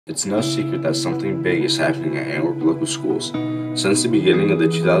It's no secret that something big is happening at Antwerp Local Schools. Since the beginning of the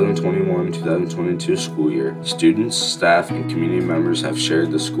 2021-2022 school year, students, staff, and community members have shared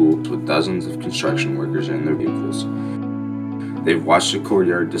the school with dozens of construction workers in their vehicles. They've watched the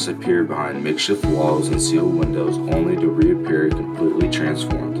courtyard disappear behind makeshift walls and sealed windows, only to reappear completely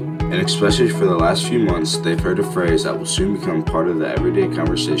transformed. And especially for the last few months, they've heard a phrase that will soon become part of the everyday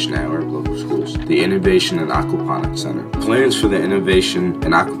conversation at Antwerp Local Schools: the Innovation and Aquaponics Center. Plans for the Innovation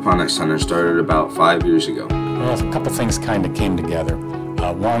and Aquaponics Center started about 5 years ago. Well, a couple things kind of came together.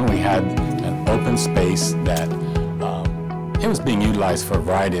 One, we had an open space that it was being utilized for a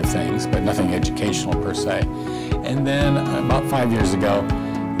variety of things, but nothing educational per se. And then about 5 years ago,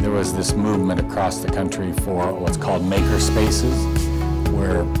 there was this movement across the country for what's called maker spaces,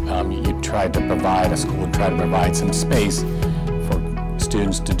 where a school would try to provide some space for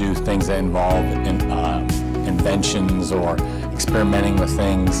students to do things that involve inventions or experimenting with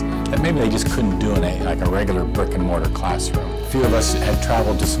things that maybe they just couldn't do in a regular brick and mortar classroom. A few of us had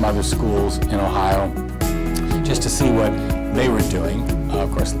traveled to some other schools in Ohio just to see what they were doing.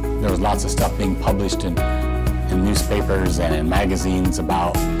 Of course, there was lots of stuff being published in newspapers and in magazines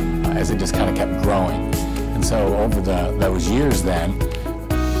about as it just kind of kept growing. And so over those years then,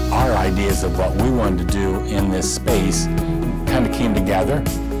 our ideas of what we wanted to do in this space kind of came together,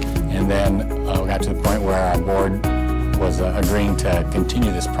 and then we got to the point where our board was agreeing to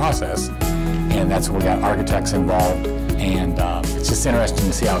continue this process, and that's where we got architects involved, and it's just interesting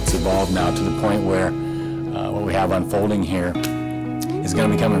to see how it's evolved now to the point where what we have unfolding here is going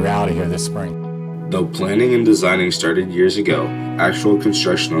to become a reality here this spring. Though planning and designing started years ago, actual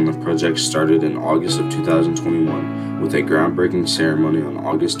construction on the project started in August of 2021 with a groundbreaking ceremony on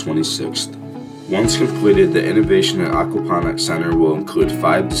August 26th. Once completed, the Innovation and Aquaponics Center will include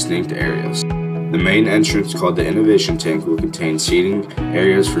 5 distinct areas. The main entrance, called the Innovation Tank, will contain seating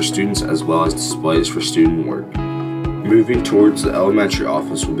areas for students as well as displays for student work. Moving towards the elementary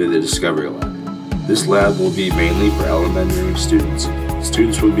office will be the Discovery Lab. This lab will be mainly for elementary students.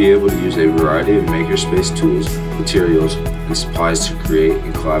 Students will be able to use a variety of makerspace tools, materials, and supplies to create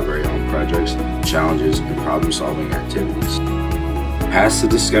and collaborate on projects, challenges, and problem-solving activities. Past the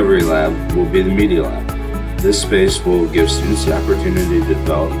Discovery Lab will be the Media Lab. This space will give students the opportunity to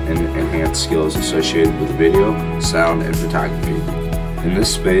develop and enhance skills associated with video, sound, and photography. In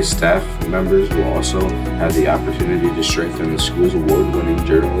this space, staff members will also have the opportunity to strengthen the school's award-winning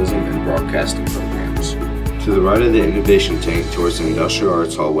journalism and broadcasting programs. To the right of the Innovation Tank, towards the Industrial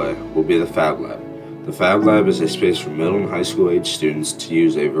Arts Hallway, will be the Fab Lab. The Fab Lab is a space for middle and high school age students to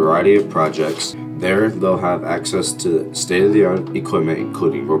use a variety of projects. There, they'll have access to state-of-the-art equipment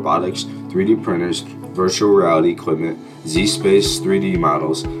including robotics, 3D printers, virtual reality equipment, Z-Space 3D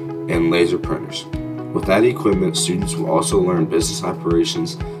models, and laser printers. With that equipment, students will also learn business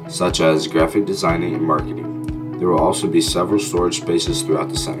operations such as graphic designing and marketing. There will also be several storage spaces throughout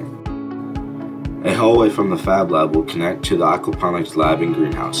the center. A hallway from the Fab Lab will connect to the Aquaponics Lab and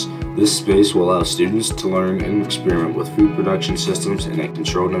Greenhouse. This space will allow students to learn and experiment with food production systems in a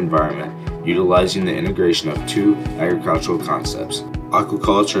controlled environment, utilizing the integration of 2 agricultural concepts: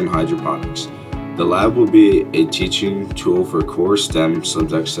 aquaculture and hydroponics. The lab will be a teaching tool for core STEM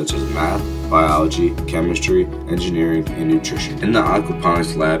subjects such as math, biology, chemistry, engineering, and nutrition. In the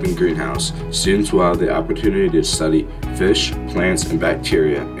Aquaponics Lab and Greenhouse, students will have the opportunity to study fish, plants, and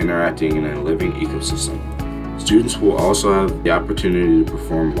bacteria interacting in a living ecosystem. Students will also have the opportunity to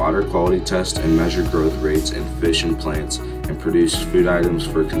perform water quality tests and measure growth rates in fish and plants and produce food items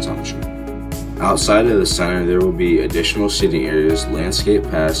for consumption. Outside of the center, there will be additional seating areas, landscape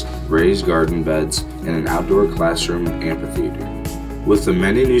paths, raised garden beds, and an outdoor classroom amphitheater. With the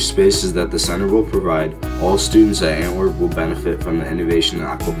many new spaces that the center will provide, all students at Antwerp will benefit from the Innovation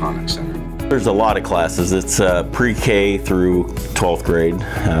and Aquaponics Center. There's a lot of classes. It's pre-K through 12th grade,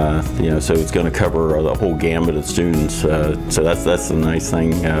 so it's going to cover the whole gamut of students. So that's the nice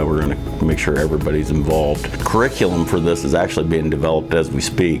thing. We're going to make sure everybody's involved. Curriculum for this is actually being developed as we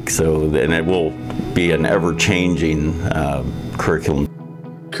speak, and it will be an ever-changing curriculum.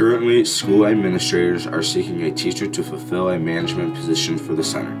 Currently, school administrators are seeking a teacher to fulfill a management position for the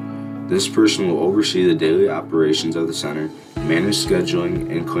center. This person will oversee the daily operations of the center, manage scheduling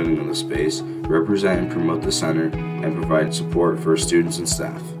and cleaning of the space, represent and promote the center, and provide support for students and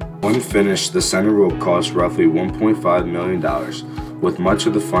staff. When finished, the center will cost roughly $1.5 million, with much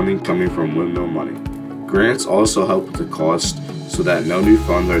of the funding coming from windmill money. Grants also help with the cost so that no new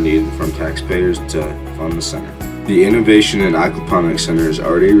funds are needed from taxpayers to fund the center. The Innovation and Aquaponics Center is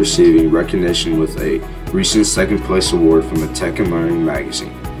already receiving recognition with a recent second-place award from the Tech and Learning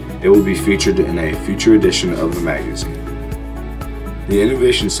magazine. It will be featured in a future edition of the magazine. The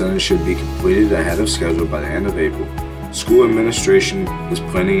Innovation Center should be completed ahead of schedule by the end of April. School administration is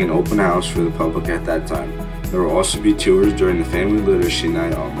planning an open house for the public at that time. There will also be tours during the Family Literacy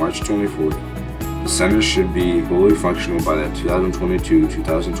Night on March 24th. The center should be fully functional by the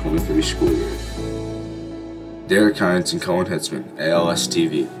 2022-2023 school year. Derek Hines and Cohen Hitzeman, ALS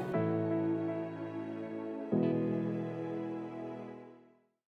TV.